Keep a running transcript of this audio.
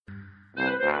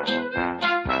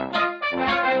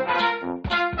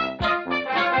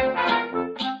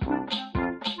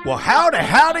Well, howdy,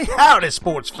 howdy, howdy,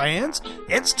 sports fans.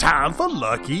 It's time for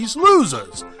Lucky's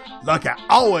Losers. Lucky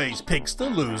always picks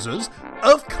the losers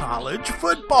of college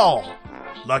football.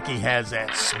 Lucky has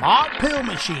that smart pill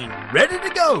machine ready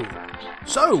to go.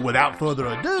 So, without further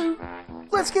ado,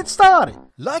 let's get started.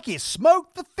 Lucky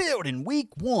smoked the field in week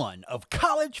 1 of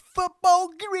college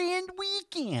football grand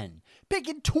weekend,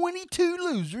 picking 22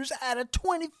 losers out of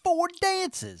 24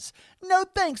 dances. No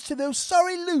thanks to those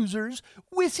sorry losers,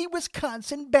 Wissy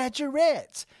Wisconsin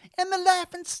Badgerettes, and the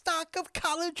laughing stock of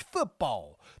college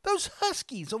football, those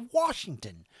Huskies of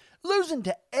Washington, losing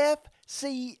to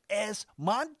FCS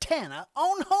Montana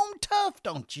on home turf,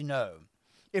 don't you know?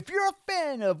 If you're a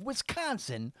fan of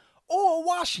Wisconsin or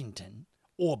Washington,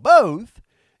 or both,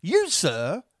 you,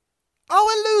 sir, are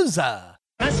a loser.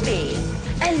 Must be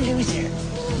a loser.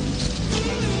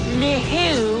 The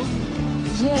who,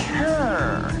 the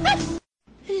her.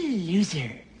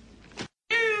 Loser.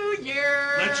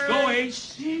 Loser. Let's go,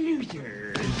 Ace.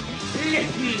 Loser. The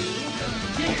who,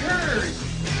 the her.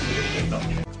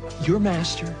 Your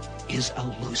master is a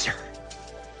loser.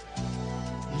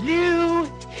 Lou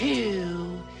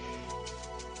who.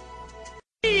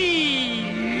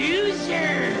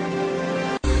 Loser.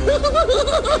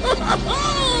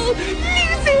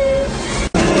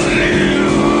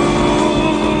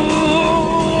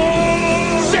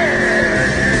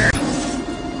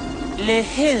 Le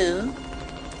who,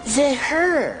 the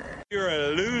her. You're a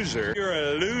loser. You're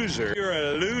a loser. You're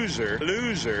a loser.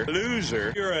 Loser.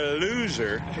 Loser. You're a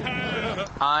loser.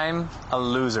 I'm a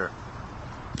loser.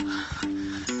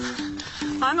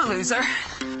 I'm a loser.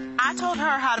 I told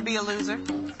her how to be a loser.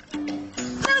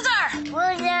 Loser!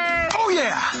 Loser. Oh,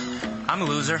 yeah! I'm a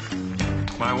loser.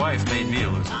 My wife made me a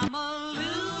loser. I'm a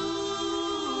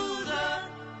loser.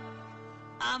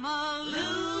 I'm a loser.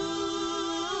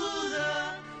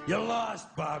 You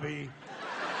lost, Bobby.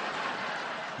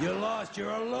 You lost.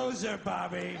 You're a loser,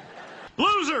 Bobby.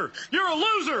 Loser! You're a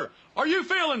loser! Are you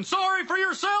feeling sorry for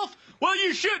yourself? Well,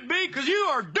 you should be, because you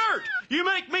are dirt! You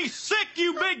make me sick,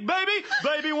 you big baby!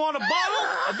 Baby want a bottle?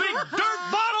 A big dirt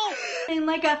bottle?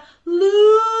 Like a loser.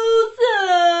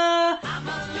 I'm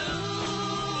a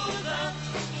loser.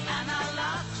 And I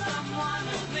lost someone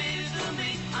who means to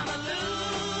me. I'm a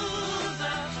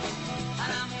loser.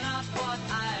 And I'm not what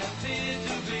I appear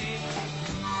to be.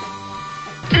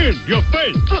 In your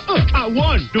face! I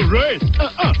won the race!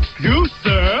 You,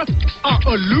 sir, are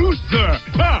a loser!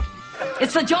 Ha!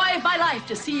 It's the joy of my life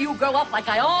to see you grow up like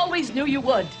I always knew you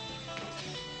would.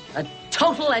 A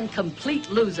total and complete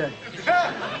loser.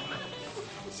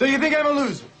 So you think I'm a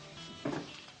loser?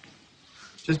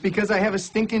 Just because I have a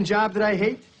stinking job that I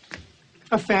hate?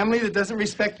 A family that doesn't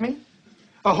respect me?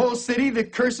 A whole city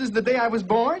that curses the day I was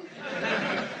born?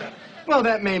 Well,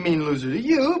 that may mean loser to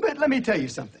you, but let me tell you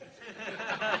something.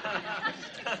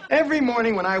 Every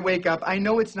morning when I wake up, I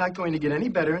know it's not going to get any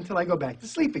better until I go back to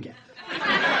sleep again.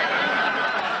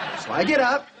 So I get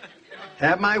up,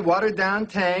 have my watered-down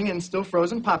Tang and still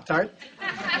frozen Pop-Tart,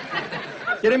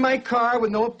 get in my car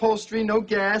with no upholstery, no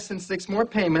gas, and 6 more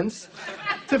payments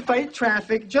to fight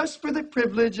traffic just for the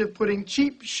privilege of putting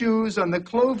cheap shoes on the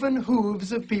cloven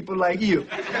hooves of people like you.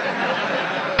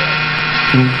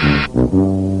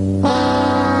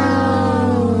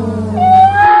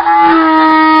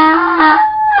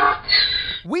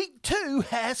 Week 2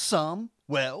 has some,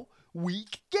 well,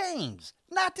 weak games,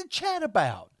 not to chat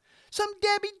about. Some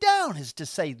Debbie Downers, to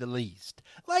say the least,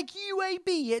 like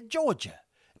UAB at Georgia,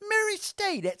 Murray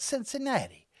State at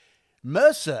Cincinnati,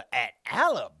 Mercer at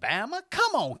Alabama.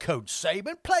 Come on, Coach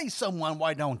Saban, play someone,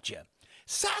 why don't you?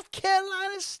 South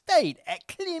Carolina State at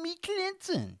Clemmy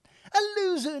Clinton, a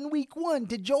loser in week 1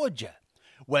 to Georgia,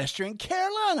 Western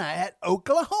Carolina at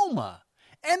Oklahoma,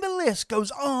 and the list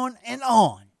goes on and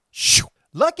on. Shoo.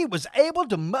 Lucky was able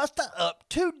to muster up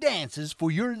 2 dances for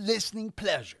your listening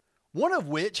pleasure, one of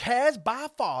which has by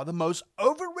far the most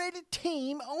overrated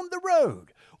team on the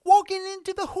road, walking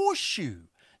into the horseshoe.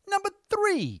 Number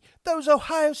 3, those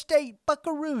Ohio State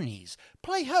Buckaroonies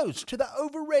play host to the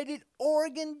overrated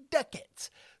Oregon Ducats,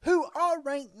 who are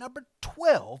ranked number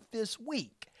 12 this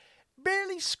week,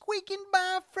 barely squeaking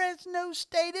by Fresno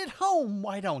State at home,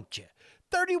 why don't you?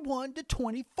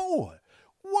 31-24.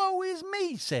 Woe is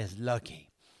me, says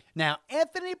Lucky. Now,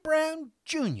 Anthony Brown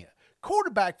Jr.,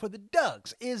 quarterback for the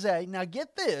Ducks, is now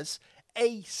get this,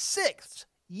 a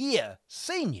 6th-year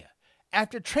senior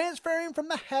after transferring from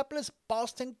the hapless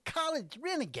Boston College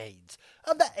Renegades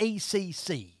of the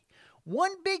ACC.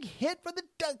 One big hit for the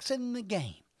Ducks in the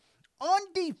game. On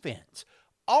defense,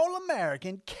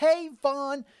 All-American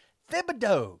Kayvon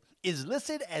Thibodeau is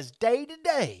listed as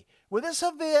day-to-day with a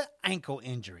severe ankle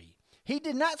injury. He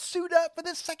did not suit up for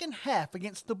the second half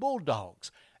against the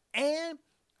Bulldogs and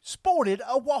sported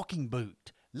a walking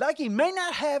boot. Lucky may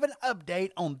not have an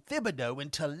update on Thibodeau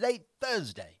until late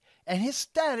Thursday, and his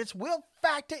status will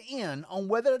factor in on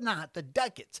whether or not the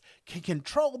Ducats can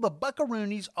control the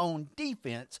Buckaroonies on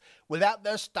defense without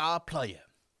their star player.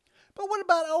 But what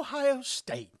about Ohio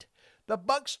State? The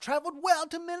Bucks traveled well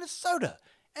to Minnesota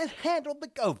and handled the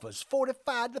Gophers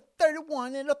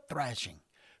 45-31 in a thrashing.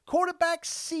 Quarterback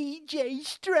C.J.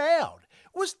 Stroud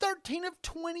was 13 of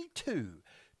 22,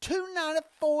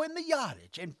 294 in the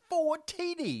yardage and 4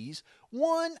 TDs,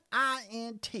 1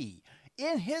 INT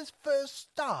in his first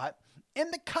start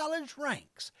in the college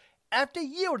ranks after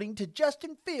yielding to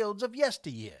Justin Fields of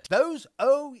yesteryear. Those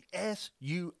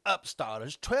OSU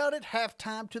upstarters trailed at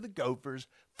halftime to the Gophers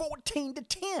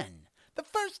 14-10, the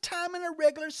first time in a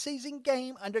regular season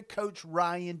game under Coach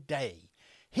Ryan Day.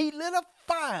 He lit a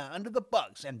fire under the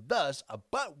Bucks and thus a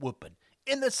butt-whooping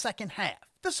in the second half.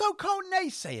 The so-called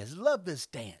naysayers love this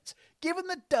dance, giving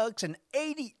the Ducks an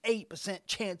 88%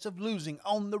 chance of losing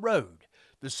on the road.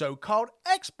 The so-called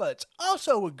experts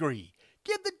also agree.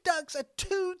 Give the Ducks a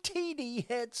 2 TD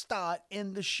head start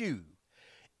in the shoe.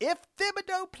 If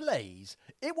Thibodeau plays,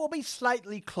 it will be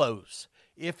slightly close.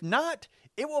 If not,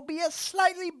 it will be a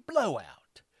slightly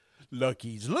blowout.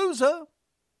 Lucky's loser,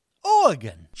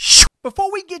 Oregon.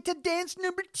 Before we get to dance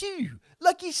number 2,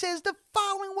 Lucky says the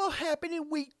following will happen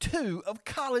in week 2 of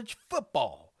college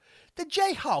football. The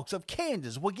Jayhawks of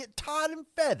Kansas will get tarred and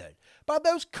feathered by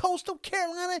those Coastal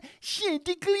Carolina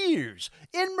Chanticleers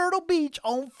in Myrtle Beach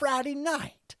on Friday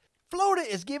night. Florida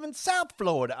is giving South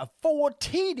Florida a 4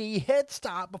 TD head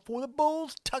start before the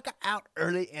Bulls tucker out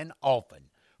early and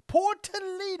often. Poor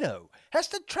Toledo has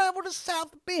to travel to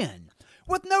South Bend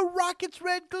with no Rockets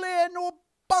red glare nor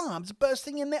bombs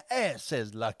bursting in the air,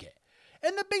 says Lucky.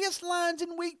 And the biggest lines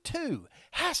in week 2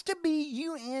 has to be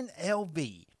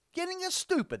UNLV, getting a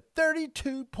stupid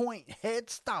 32-point head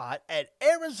start at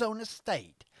Arizona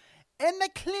State. And the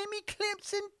Clemmy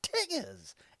Clemson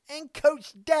Tigers and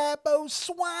Coach Dabo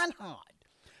Swinehart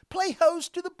play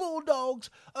host to the Bulldogs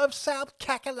of South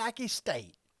Kakalaki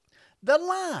State. The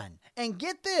line, and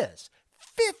get this,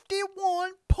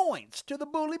 51 points to the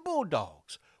Bully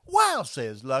Bulldogs. Wow,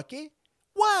 says Lucky.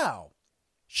 Wow.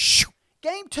 Shoo.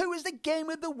 Game 2 is the game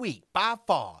of the week by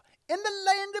far. In the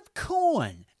land of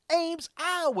corn, Ames,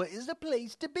 Iowa is the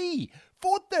place to be.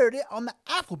 4:30 on the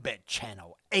Alphabet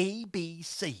Channel,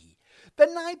 ABC. The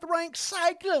 9th-ranked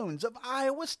Cyclones of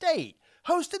Iowa State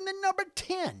hosting the number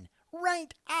 10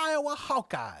 ranked Iowa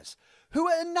Hawkeyes, who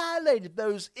annihilated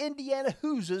those Indiana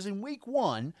Hoosiers in week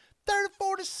 1,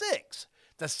 34-6.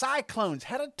 The Cyclones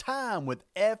had a time with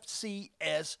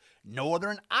FCS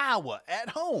Northern Iowa at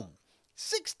home,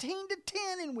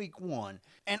 16-10 in week 1,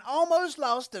 and almost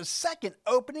lost their second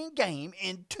opening game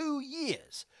in 2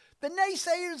 years. The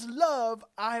naysayers love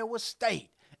Iowa State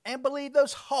and believe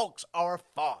those Hawks are a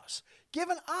farce,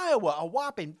 giving Iowa a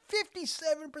whopping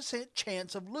 57%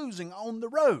 chance of losing on the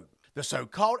road. The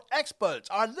so-called experts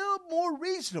are a little more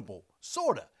reasonable,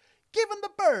 sorta, giving the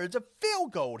Birds a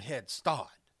field goal head start.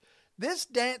 This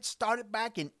dance started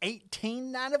back in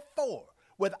 1894,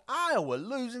 with Iowa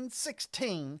losing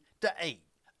 16-8.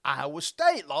 Iowa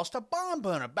State lost a barn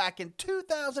burner back in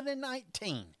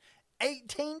 2019,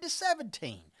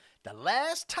 18-17, the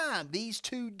last time these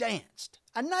two danced.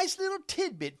 A nice little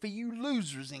tidbit for you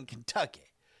losers in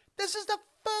Kentucky. This is the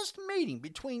first meeting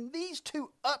between these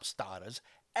two upstarters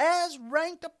as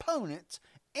ranked opponents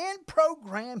in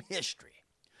program history.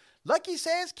 Lucky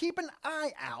says keep an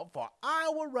eye out for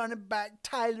Iowa running back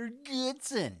Tyler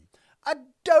Goodson, a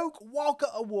Doak Walker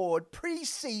Award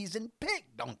preseason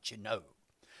pick, don't you know.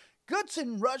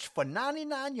 Goodson rushed for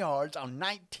 99 yards on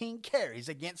 19 carries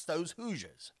against those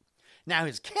Hoosiers. Now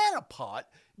his counterpart,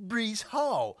 Breece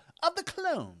Hall of the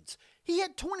Clones, he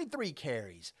had 23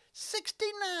 carries,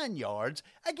 69 yards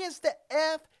against the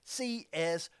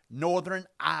FCS Northern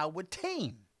Iowa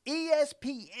team.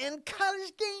 ESPN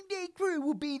College Game Day crew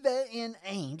will be there in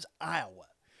Ames, Iowa.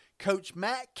 Coach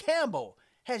Matt Campbell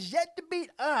has yet to beat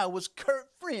Iowa's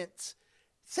Kurt Fritz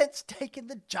since taking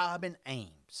the job in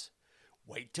Ames.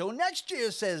 Wait till next year,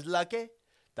 says Lucky.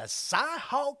 The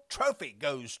Cy-Hawk Trophy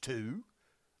goes to,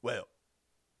 well,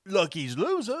 Lucky's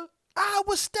loser,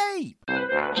 Iowa State.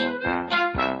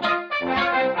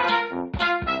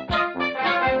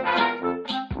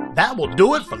 That will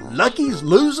do it for Lucky's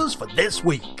Losers for this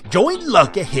week. Join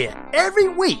Lucky here every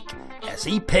week as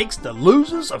he picks the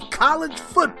losers of college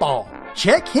football.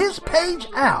 Check his page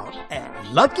out at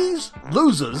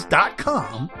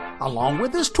luckyslosers.com along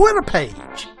with his Twitter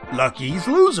page, Lucky's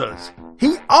Losers.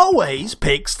 He always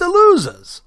picks the losers.